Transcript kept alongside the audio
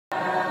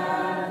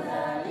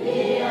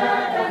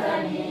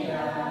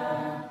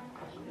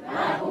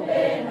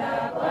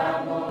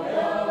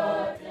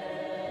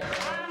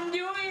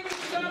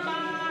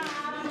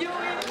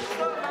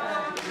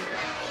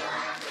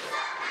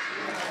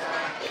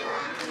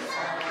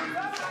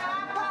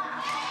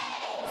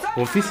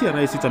Ofisi ya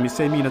Rais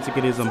TAMISEMI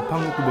inatekeleza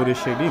mpango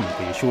kuboresha elimu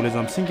kwenye shule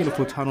za msingi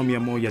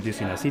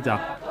 5196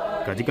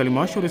 katika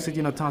halmashauri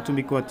 63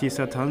 mikoa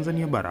 9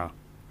 Tanzania bara.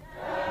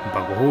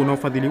 Mpango huu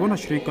unaofadhiliwa na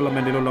shirika la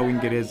maendeleo la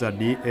Uingereza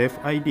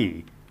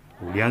DFID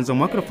ulianza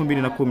mwaka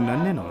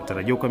 2014 na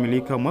unatarajiwa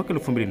kukamilika mwaka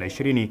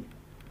 2020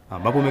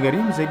 ambapo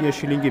umegharimu zaidi ya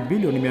shilingi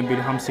bilioni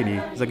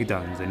 250 za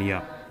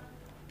Kitanzania.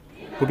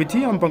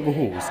 Kupitia mpango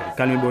huu,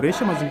 serikali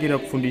imeboresha mazingira ya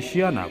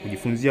kufundishia na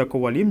kujifunzia kwa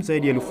walimu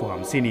zaidi ya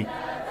 50,000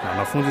 na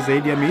wanafunzi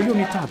zaidi ya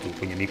milioni 3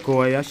 kwenye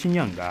mikoa ya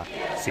Shinyanga,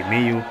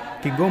 Simiyu,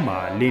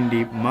 Kigoma,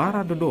 Lindi,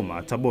 Mara,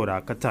 Dodoma,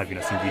 Tabora, Katavi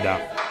na Singida.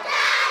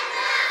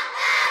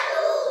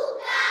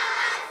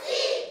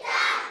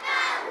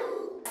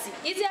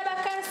 Hizi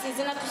abakasi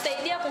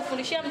zinatusaidia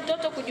kumfundishia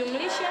mtoto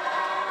kujumlisha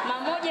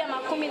mamoja,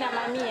 makumi na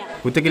mamia.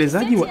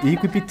 Utekelezaji wa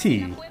EQPT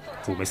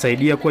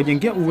umesaidia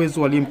kuwajengea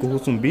uwezo walimu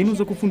kuhusu mbinu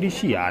za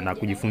kufundishia na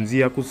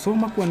kujifunzia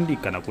kusoma,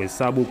 kuandika na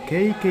kuhesabu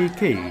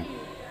KKK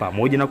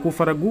pamoja na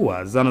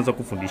kufaragua zana za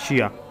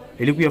kufundishia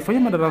ili kuyafanya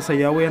madarasa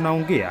yawe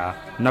yanaongea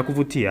na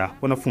kuvutia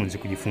wanafunzi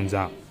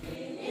kujifunza.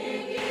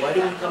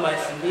 Walimu kama 2324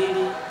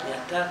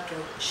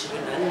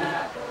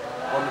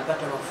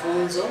 wamepata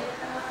mafunzo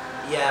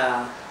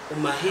ya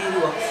umahiri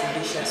wa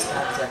kufundisha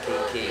stadi za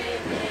KK.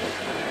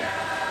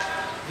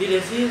 Vile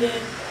vile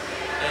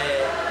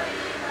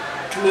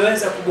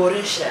tumeweza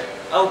kuboresha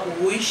au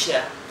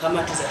kuhuisha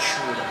kamati za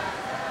shule.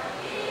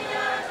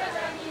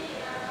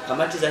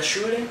 Kamati za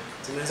shule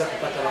zimeweza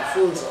kupata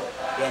mafunzo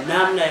ya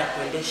namna ya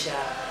kuendesha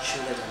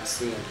shule za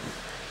msingi.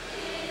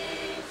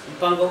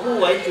 Mpango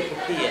huu wa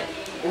EQUIP pia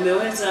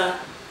umeweza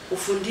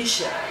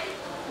kufundisha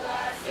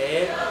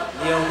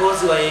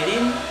viongozi wa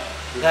elimu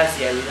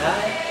ngazi ya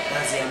wilaya,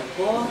 ngazi ya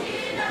mkoa,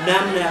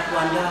 namna ya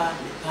kuandaa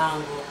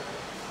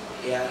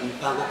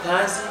mipango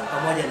kazi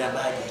pamoja na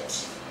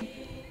bajeti.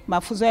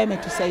 Mafunzo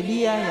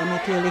yametusaidia,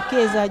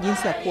 yametuelekeza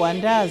jinsi ya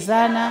kuandaa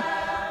zana,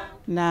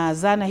 na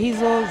zana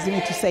hizo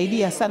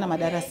zimetusaidia sana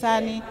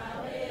madarasani.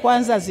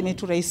 Kwanza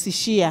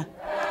zimeturahisishia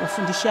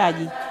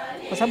ufundishaji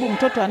kwa sababu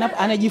mtoto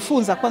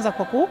anajifunza kwanza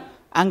kwa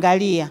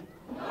kuangalia.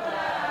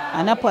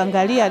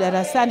 Anapoangalia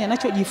darasani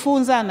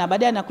anachojifunza na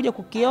baadaye anakuja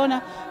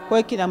kukiona, kwa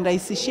hiyo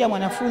kinamrahisishia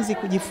mwanafunzi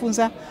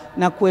kujifunza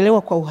na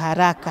kuelewa kwa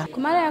uharaka. Kwa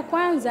mara ya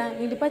kwanza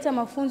nilipata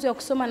mafunzo ya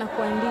kusoma na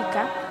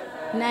kuandika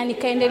na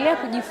nikaendelea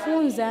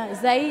kujifunza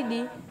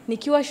zaidi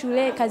nikiwa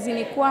shule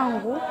kazini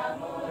kwangu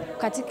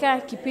katika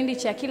kipindi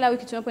cha kila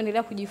wiki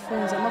tunapoendelea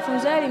kujifunza.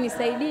 Mafunzo haya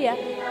yalinisaidia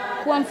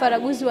kuwa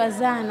mfaraguzi wa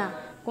zana.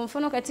 Kwa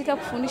mfano katika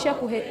kufundisha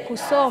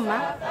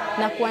kusoma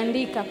na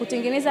kuandika,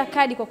 kutengeneza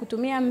kadi kwa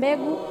kutumia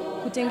mbegu,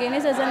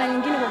 kutengeneza zana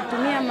nyingine kwa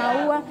kutumia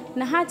maua,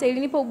 na hata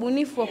ilinipa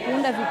ubunifu wa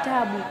kuunda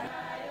vitabu.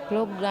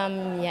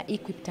 Programu ya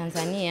EQUIP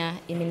Tanzania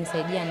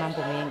imenisaidia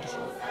mambo mengi.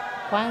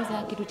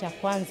 Kwanza, kitu cha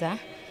kwanza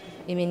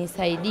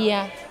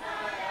imenisaidia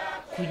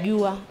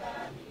kujua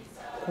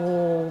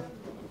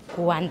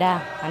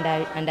kuandaa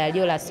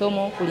andalio la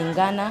somo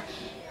kulingana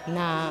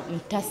na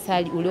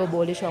mtasari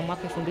ulioboreshwa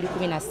mwaka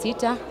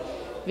 2016.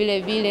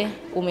 Vile vile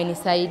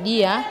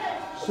umenisaidia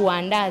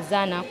kuandaa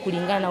zana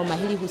kulingana na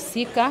umahiri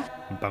husika.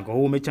 Mpango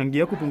huu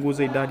umechangia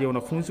kupunguza idadi ya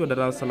wanafunzi wa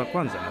darasa la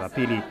kwanza na la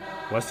pili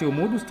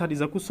wasiomudu stadi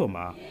za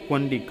kusoma,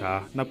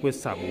 kuandika na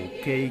kuhesabu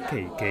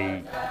KKK.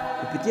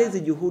 Kupitia hizi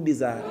juhudi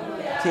za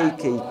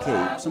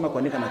KKK, kusoma,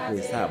 kuandika na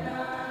kuhesabu,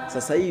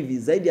 sasa hivi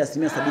zaidi ya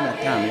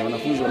 75% ya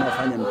wanafunzi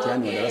wanaofanya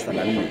mtihani wa darasa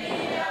la 4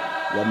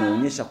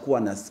 wameonyesha kuwa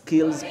na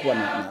skills, kuwa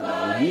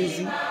na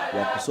ujuzi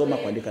wa kusoma,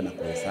 kuandika na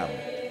kuhesabu.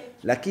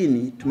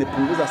 Lakini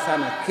tumepunguza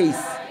sana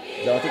case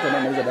za watoto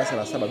wanaomaliza darasa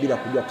la 7 bila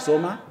kujua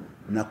kusoma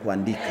na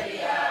kuandika.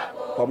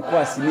 Kwa mkoa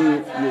wa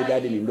Simiyu hiyo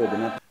idadi ni ndogo.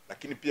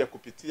 Lakini pia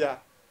kupitia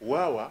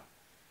UWAWA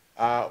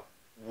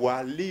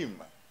walimu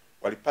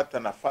walipata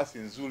nafasi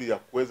nzuri ya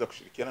kuweza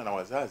kushirikiana na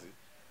wazazi.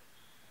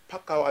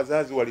 Paka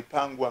wazazi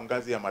walipangwa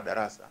ngazi ya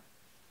madarasa.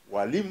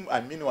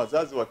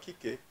 Wazazi wa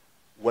kike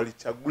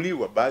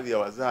walichaguliwa, baadhi ya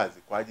wazazi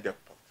kwa ajili ya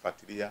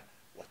kufuatilia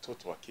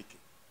watoto wa kike.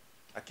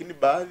 Lakini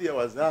baadhi ya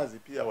wazazi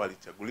pia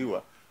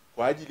walichaguliwa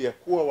kwa ajili ya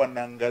kuwa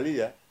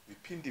wanaangalia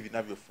vipindi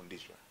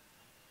vinavyofundishwa.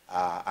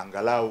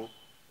 Angalau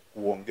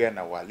kuongea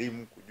na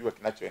walimu, kujua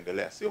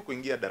kinachoendelea, sio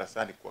kuingia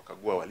darasani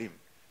kuwakagua walimu,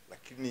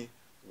 lakini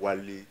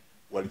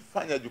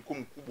walifanya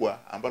jukumu kubwa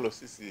ambalo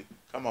sisi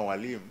kama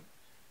walimu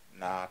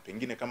na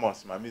pengine kama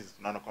wasimamizi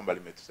tunaona kwamba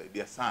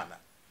limetusaidia sana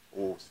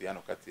uhusiano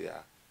kati ya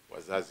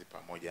wazazi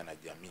pamoja na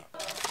jamii.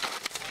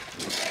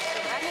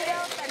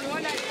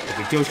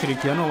 Kupitia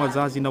ushirikiano wa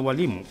wazazi na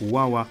walimu,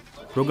 UWAWA,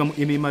 programu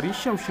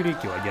imeimarisha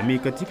ushiriki wa jamii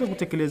katika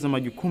kutekeleza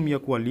majukumu ya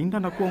kuwalinda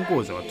na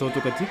kuongoza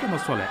watoto katika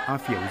masuala ya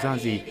afya ya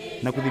uzazi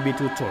na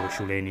kudhibiti utoro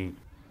shuleni.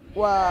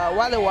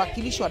 Wale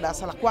wawakilishi wa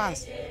darasa la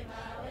kwanza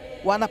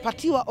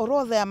wanapatiwa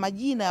orodha ya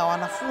majina ya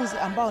wanafunzi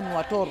ambao ni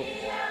watoro.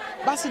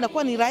 Basi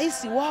inakuwa ni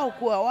rahisi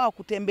wao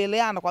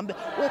kutembeleana, kwambia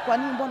wewe, kwa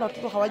nini mbona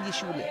watoto hawaji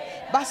shule?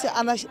 Basi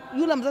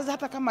yule mzazi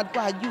hata kama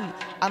alikuwa hajui,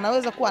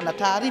 anaweza kuwa na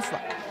taarifa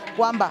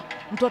kwamba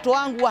mtoto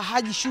wangu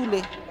haji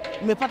shule,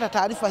 nimepata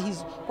taarifa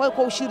hizo. Kwa hiyo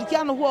kwa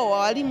ushirikiano huo wa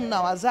walimu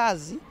na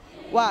wazazi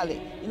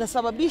wale,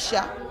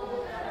 inasababisha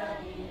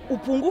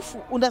upungufu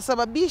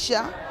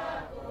unasababisha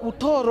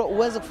utoro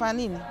uweze kufanya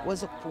nini?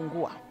 Uweze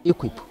kupungua.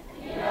 EQUIP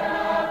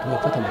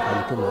tumepata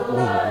mafanikio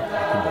mengi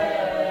makubwa.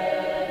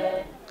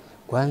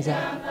 Kwanza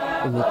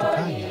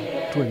imetufanya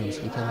tuwe na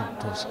ushirikiano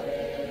kutosha,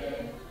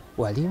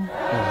 walimu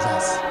na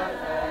wazazi,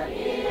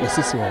 na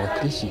sisi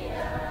wawakilishi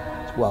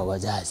wa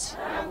wazazi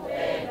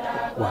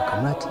wa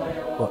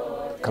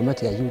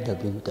kamati ya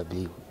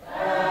UWW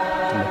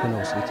tumekuwa na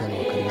ushirikiano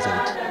wa karibu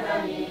zaidi,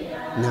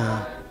 na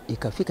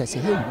ikafika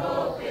sehemu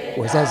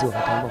wazazi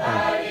wakatambua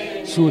kwamba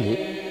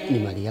shule ni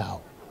mali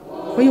yao.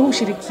 Kwa hiyo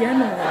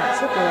ushirikiano wa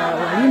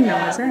walimu na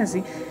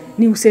wazazi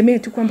ni usemee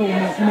tu kwamba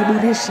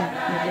umeboresha.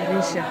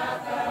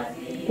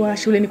 Kwa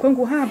shuleni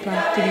kwangu hapa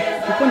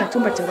tulikuwa na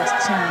chumba cha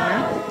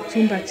wasichana,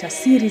 chumba cha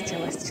siri cha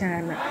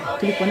wasichana.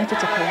 Tulikuwa nacho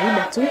cha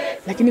kawaida tu,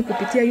 lakini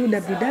kupitia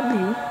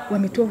UWW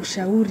wametoa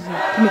ushauri,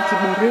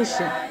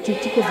 tumekiboresha,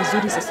 kiko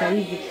vizuri sasa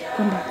hivi,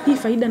 kwamba hii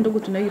faida ndogo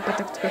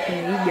tunayoipata kutoka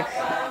kwenye iga.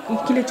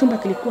 Kile chumba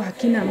kilikuwa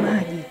hakina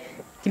maji,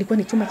 kilikuwa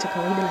ni chumba cha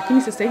kawaida,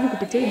 lakini sasa hivi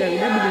kupitia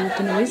UWW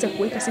tunaweza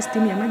kuweka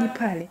system ya maji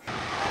pale.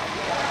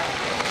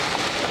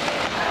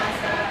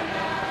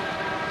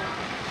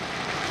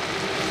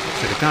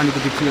 Serikali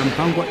kupitia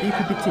mpango wa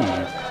EPPT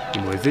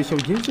imewezesha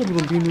ujenzi wa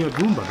miundombinu ya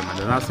vyumba vya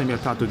madarasa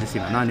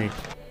 398,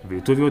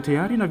 vituo vya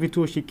tayari na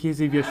vituo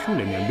shikizi vya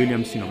shule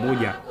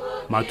 251,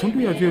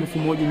 matundu ya vyoo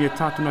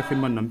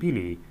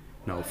 1382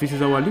 na ofisi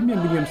za walimu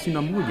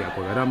 251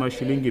 kwa gharama ya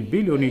shilingi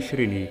bilioni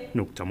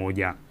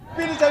 20.1.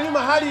 Kipindi cha nyuma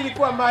hali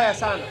ilikuwa mbaya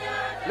sana.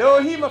 Leo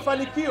hii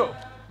mafanikio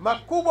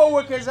makubwa,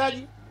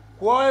 uwekezaji,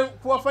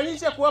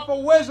 kuwafanyisha, kuwapa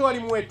uwezo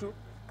walimu wetu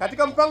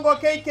katika mpango wa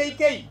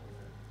KKK,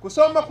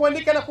 kusoma,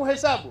 kuandika na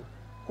kuhesabu,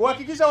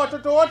 kuhakikisha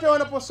watoto wote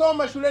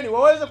wanaposoma shuleni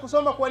waweze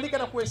kusoma, kuandika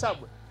na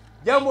kuhesabu.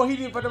 Jambo hili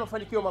limepata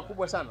mafanikio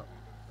makubwa sana.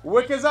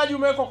 Uwekezaji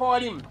umewekwa kwa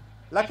walimu,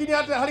 lakini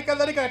hata hali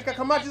kadhalika katika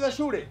kamati za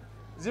shule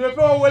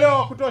zimepewa uelewa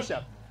wa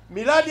kutosha.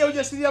 Miradi ya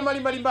ujasiriamali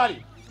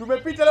mbalimbali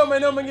tumepita leo,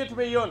 maeneo mengine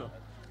tumeiona,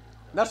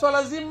 na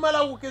swala zima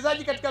la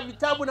uwekezaji katika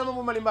vitabu na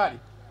mambo mbalimbali.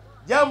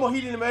 Jambo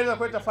hili limeweza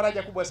kuleta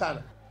faraja kubwa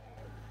sana.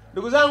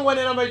 Ndugu zangu wa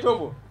Nena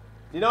Maitobo,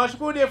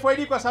 ninawashukuru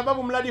DFID kwa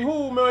sababu mradi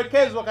huu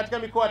umewekezwa katika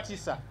mikoa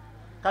 9,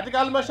 katika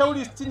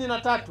halmashauri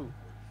 63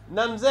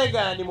 na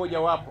Nzega ni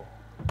mojawapo.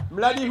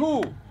 Mradi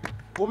huu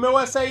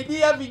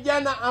umewasaidia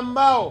vijana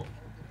ambao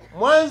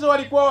mwanzo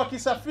walikuwa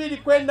wakisafiri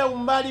kwenda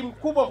umbali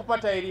mkubwa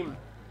kupata elimu.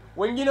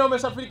 Wengine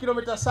wamesafiri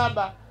kilomita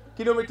 7,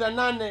 kilomita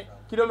 8,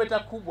 kilomita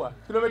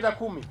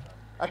 10.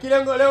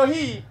 Akilengo leo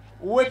hii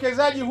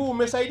uwekezaji huu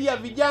umesaidia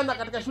vijana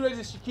katika shule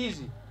hizi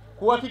shikizi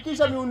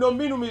kuhakikisha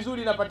miundombinu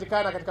mizuri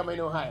inapatikana katika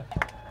maeneo haya.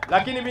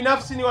 Lakini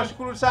binafsi ni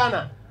washukuru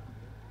sana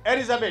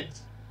Elizabeth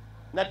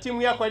na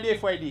timu yako ya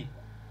DFID.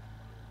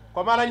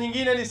 Kwa mara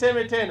nyingine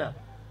niseme tena,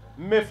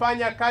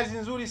 mmefanya kazi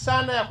nzuri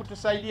sana ya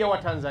kutusaidia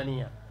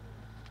Watanzania.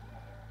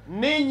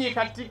 Ninyi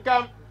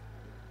katika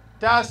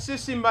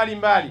taasisi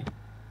mbalimbali,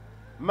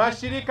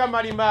 mashirika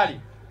mbalimbali,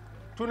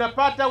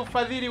 tunapata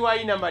ufadhili wa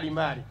aina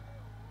mbalimbali.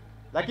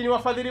 Lakini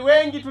wafadhili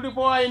wengi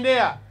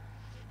tulipowaendea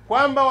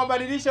kwamba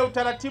wabadilishe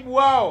utaratibu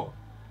wao,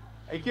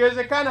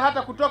 ikiwezekana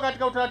hata kutoka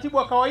katika utaratibu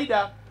wa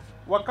kawaida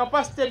wa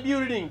capacity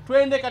building,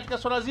 twende katika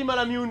swala zima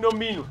la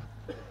miundombinu,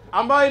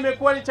 ambayo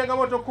imekuwa ni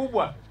changamoto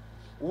kubwa,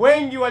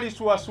 wengi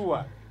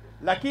walisuasua.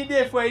 Lakini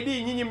DFID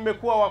nyinyi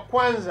mmekuwa wa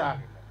kwanza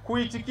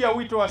kuitikia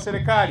wito wa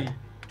serikali.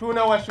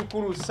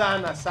 Tunawashukuru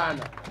sana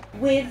sana.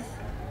 With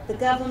the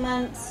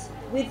government,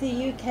 with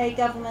the UK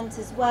government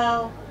as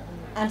well,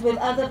 and with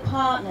other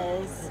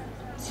partners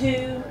to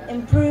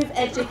improve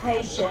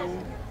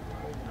education.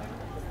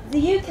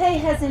 The UK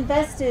has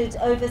invested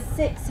over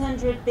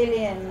 600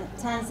 billion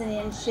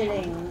Tanzanian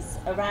shillings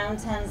around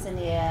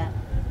Tanzania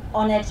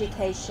on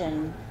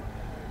education.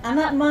 And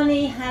that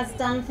money has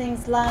done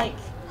things like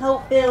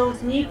help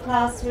build new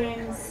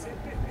classrooms,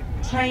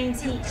 train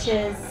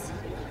teachers,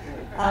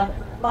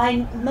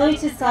 buy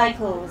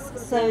motorcycles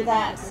so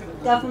that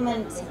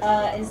government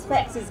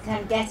inspectors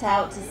can get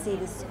out to see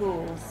the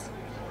schools.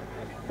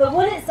 But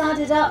what it's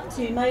added up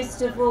to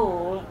most of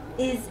all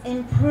is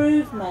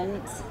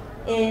improvement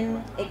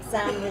in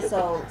exam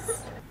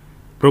results.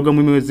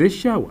 Programu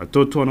imewezesha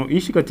watoto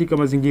wanaoishi katika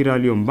mazingira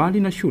yaliyo mbali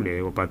na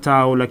shule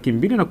wapatao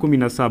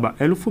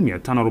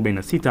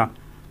 217,546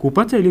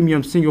 kupata elimu ya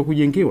msingi wa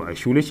kujengewa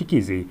shule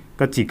shikizi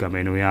katika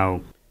maeneo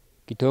yao.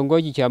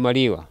 Kitongoji cha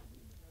Maliwa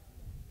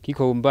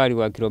kiko umbali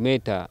wa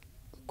kilomita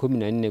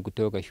 14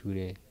 kutoka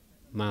shule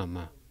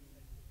mama.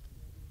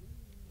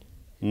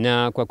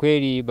 Na kwa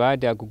kweli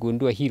baada ya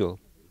kugundua hilo,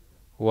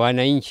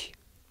 wananchi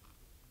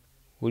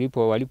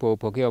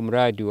walipopokea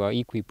mradi wa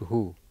EQUIP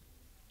huu,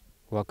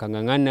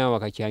 wakang'ang'ana,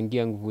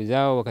 wakachangia nguvu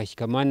zao,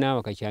 wakashikamana,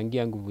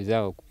 wakachangia nguvu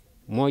zao.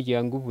 Moja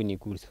ya nguvu ni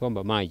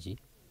kusomba maji.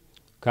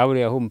 Kabla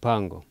ya huu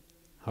mpango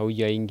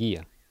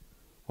haujaingia,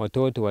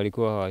 watoto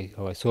walikuwa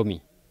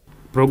hawasomi.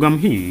 Programu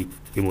hii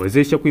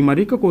imewezesha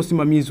kuimarika kwa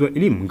usimamizi wa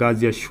elimu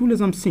ngazi ya shule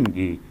za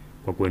msingi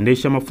kwa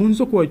kuendesha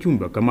mafunzo kwa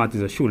wajumbe wa kamati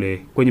za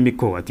shule kwenye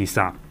mikoa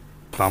 9.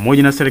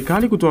 Pamoja na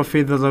serikali kutoa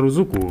fedha za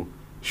ruzuku,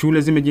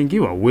 shule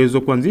zimejengewa uwezo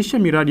wa kuanzisha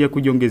miradi ya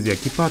kujiongezea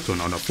kipato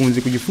na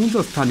wanafunzi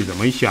kujifunza stadi za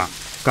maisha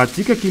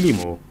katika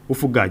kilimo,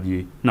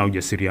 ufugaji na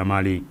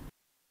ujasiriamali.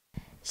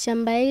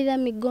 Shamba hili la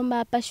migomba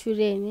hapa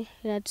shuleni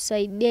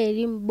linatusaidia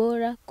elimu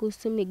bora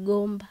kuhusu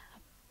migomba.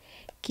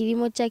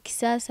 Kilimo cha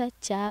kisasa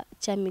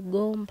cha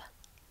migomba.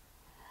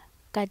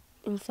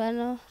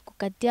 Mfano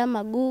kukatia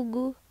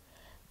magugu,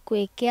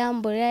 kuwekea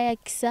mbolea ya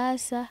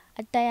kisasa,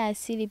 hata ya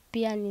asili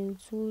pia ni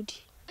nzuri.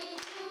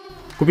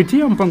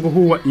 Kupitia mpango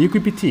huu wa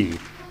EQPT,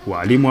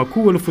 walimu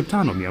wakuu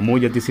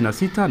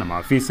 5196 na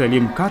maafisa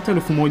elimu kata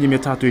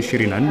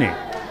 1324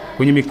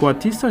 kwenye mikoa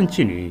 9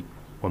 nchini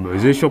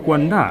wamewezeshwa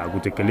kuandaa,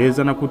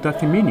 kutekeleza na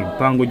kutathmini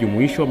mpango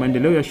jumuishi wa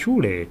maendeleo ya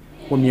shule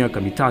wa miaka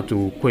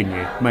 3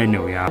 kwenye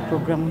maeneo yao.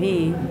 Programu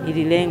hii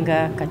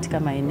ililenga katika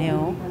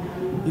maeneo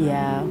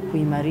ya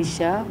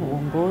kuimarisha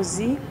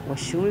uongozi wa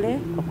shule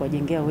kwa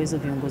kuwajengea uwezo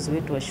viongozi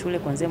wetu wa shule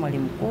kuanzia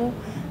mwalimu mkuu,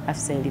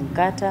 afisa elimu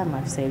kata,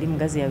 maafisa elimu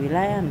ngazi ya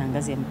wilaya na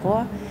ngazi ya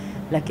mkoa,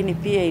 lakini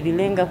pia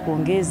ililenga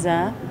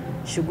kuongeza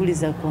shughuli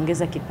za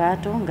kuongeza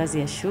kipato ngazi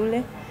ya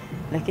shule,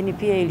 lakini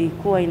pia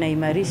ilikuwa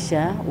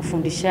inaimarisha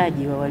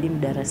ufundishaji wa walimu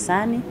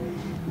darasani,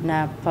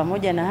 na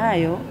pamoja na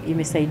hayo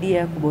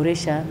imesaidia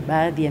kuboresha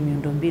baadhi ya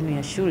miundombinu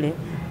ya shule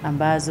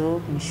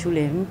ambazo ni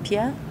shule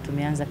mpya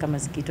tumeanza kama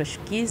zikiitwa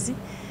shukizi,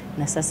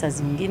 na sasa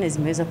zingine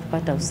zimeweza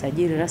kupata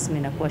usajili rasmi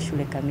na kuwa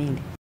shule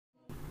kamili.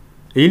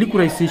 Ili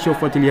kurahisisha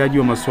ufuatiliaji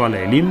wa masuala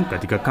ya elimu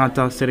katika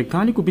kata,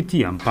 serikali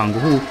kupitia mpango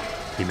huu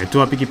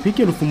imetoa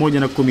pikipiki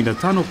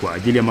 1015 kwa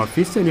ajili ya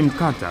maafisa elimu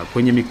kata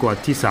kwenye mikoa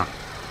 9,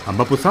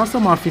 ambapo sasa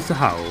maafisa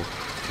hao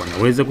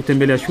wanaweza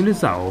kutembelea shule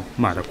zao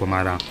mara kwa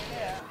mara.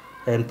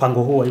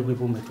 Mpango huu wa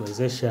EQPT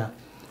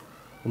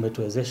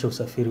umetuwezesha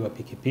usafiri wa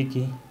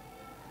pikipiki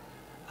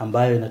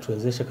ambayo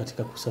inatuwezesha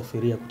katika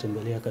kusafiria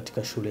kutembelea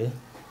katika shule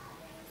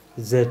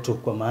zetu,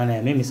 kwa maana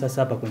ya mimi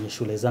sasa hapa kwenye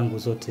shule zangu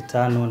zote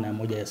 5 na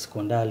moja ya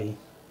sekondari,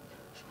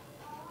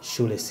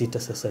 shule 6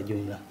 sasa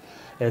jumla.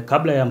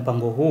 Kabla ya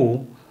mpango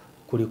huu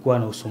kulikuwa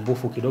na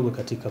usumbufu kidogo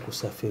katika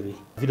kusafiri.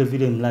 Vile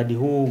vile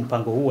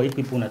mpango huu wa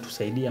EQPT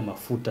unatusaidia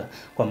mafuta,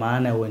 kwa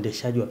maana ya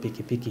uendeshaji wa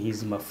pikipiki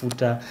hizi,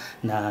 mafuta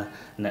na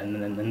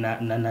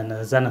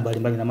zana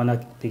mbalimbali, na maana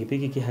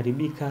pikipiki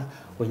kiharibika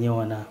wenyewe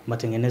wana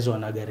matengenezo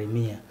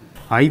wanagharimia.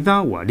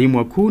 Aidha, walimu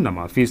wakuu na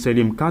maafisa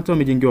elimu kata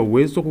wamejengewa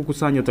uwezo wa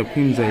kukusanya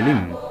takwimu za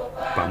elimu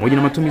pamoja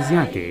na matumizi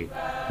yake,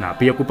 na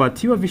pia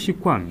kupatiwa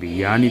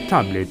vishikwambi, yaani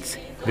tablets,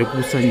 vya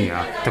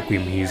kukusanyia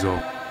takwimu hizo.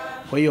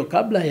 Kwa hiyo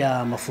kabla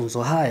ya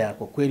mafunzo haya,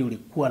 kwa kweli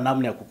ulikuwa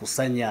namna ya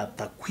kukusanya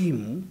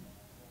takwimu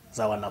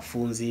za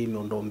wanafunzi,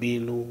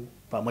 miundombinu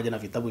pamoja na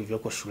vitabu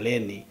vilivyoko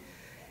shuleni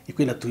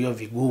ilikuwa inatuia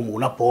vigumu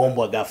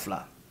unapoombwa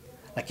ghafla.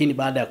 Lakini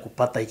baada ya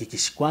kupata hiki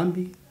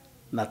kishikwambi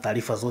na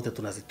taarifa zote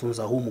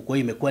tunazitunza humu, kwa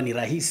hiyo imekuwa ni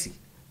rahisi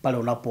pale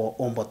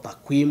unapoombwa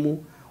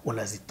takwimu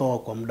unazitoa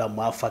kwa muda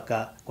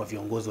mwafaka kwa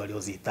viongozi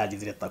waliozihitaji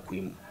zile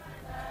takwimu.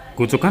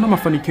 Kutokana na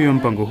mafanikio ya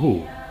mpango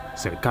huu,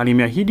 serikali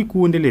imeahidi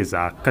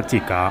kuendeleza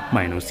katika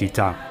maeneo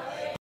 6.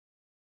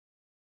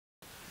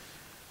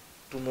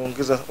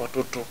 Tumeongeza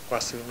watoto kwa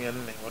 4%,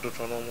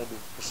 watoto wanaomudu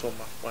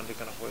kusoma,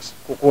 kuandika na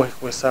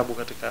kuhesabu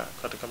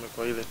katika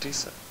mikoa ile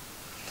 9.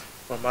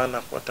 Kwa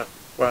maana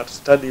kwa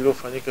study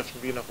iliyofanyika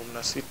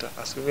 2016,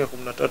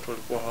 13%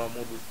 walikuwa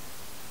hawamudu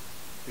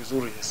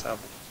vizuri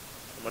hesabu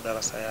kwa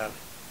madarasa yale.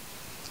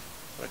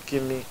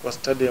 Lakini kwa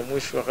study ya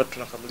mwisho wakati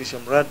tunakamilisha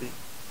mradi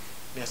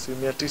ni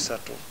 9%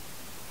 tu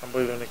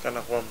ambayo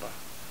ilionekana kwamba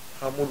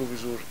hamudu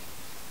vizuri,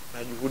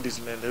 na juhudi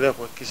zinaendelea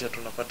kuhakikisha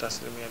tunapata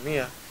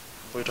 100%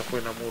 ambayo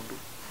itakuwa ina mudu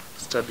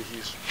study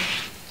hizo.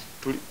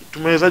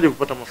 Tumewezaje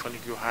kupata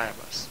mafanikio haya?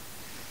 Basi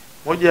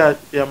moja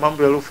ya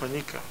mambo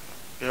yaliyofanyika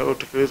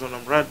yaliyotekelezwa na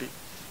mradi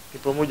ni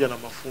pamoja na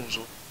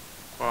mafunzo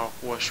kwa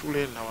wakuu wa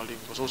shule na walimu,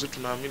 kwa sababu sisi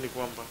tunaamini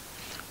kwamba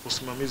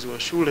usimamizi wa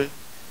shule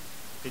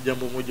ni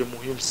jambo moja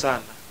muhimu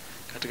sana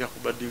katika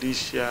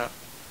kubadilisha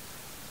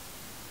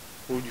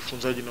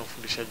ujifunzaji na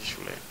ufundishaji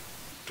shuleni.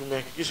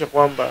 Tumehakikisha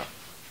kwamba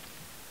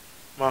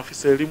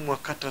maafisa elimu wa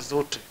kata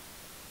zote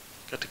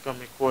katika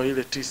mikoa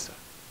ile 9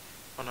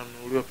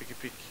 wananunuliwa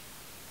pikipiki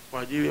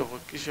kwa ajili ya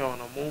kuhakikisha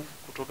wana move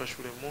kutoka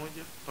shule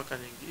moja mpaka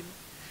nyingine,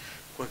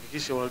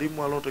 kuhakikisha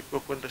walimu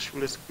waliotakiwa kwenda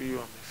shule siku hiyo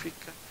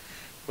wamefika,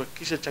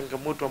 kuhakikisha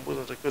changamoto ambazo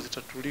zinatakiwa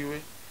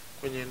zitatuliwe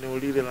kwenye eneo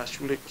lile la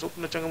shule, kwa sababu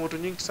kuna changamoto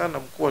nyingi sana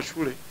mkuu wa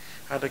shule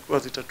anatakiwa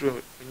zitatue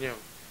wenyewe,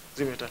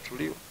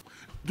 zimetatuliwa.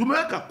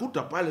 Tumeweka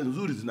kuta pale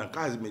nzuri,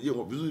 zinakaa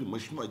zimejengwa vizuri.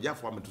 Mheshimiwa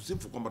Jafo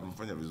ametusifu kwamba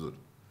tumefanya vizuri.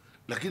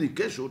 Lakini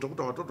kesho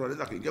utakuta watoto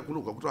wanaweza kuingia kule,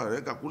 ukakuta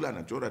anaweka kule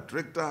anachora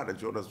trekta,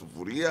 anachora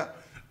sufuria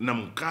na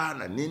mkaa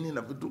na nini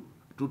na vitu,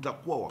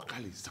 tutakuwa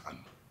wakali sana.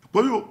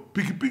 Kwa hiyo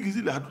pikipiki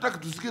zile hatutaki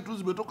tusikie tu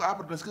zimetoka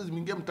hapa, tunasikia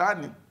zimeingia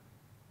mtaani.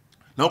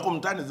 Na huko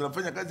mtaani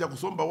zinafanya kazi ya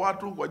kusomba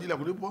watu kwa ajili ya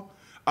kulipwa,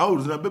 au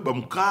zinabeba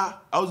mkaa,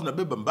 au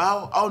zinabeba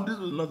mbao, au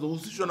ndizo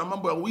zinazohusishwa na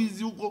mambo ya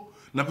wizi huko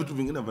na vitu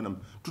vingine vya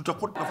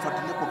tutakuwa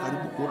tunafuatilia kwa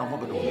karibu kuona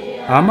mambo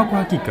yanaendelea. Ama kwa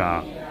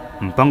hakika,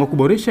 mpango wa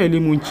kuboresha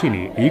elimu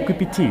nchini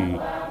EQPT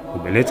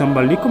umeleta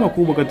mabadiliko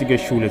makubwa katika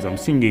shule za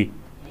msingi,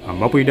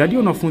 ambapo idadi ya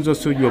wanafunzi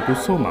wasiojua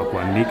kusoma,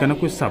 kuandika na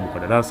kuhesabu kwa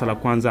darasa la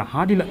 1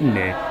 hadi la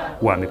 4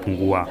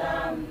 wamepungua.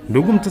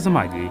 Ndugu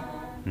mtazamaji,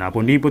 na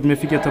hapo ndipo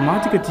tumefikia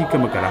tamati katika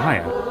makala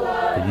haya.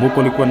 Kumbuka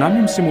ulikuwa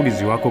nami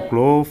msimulizi wako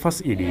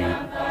Clophas Idi.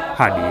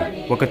 Hadi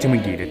wakati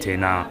mwingine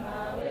tena.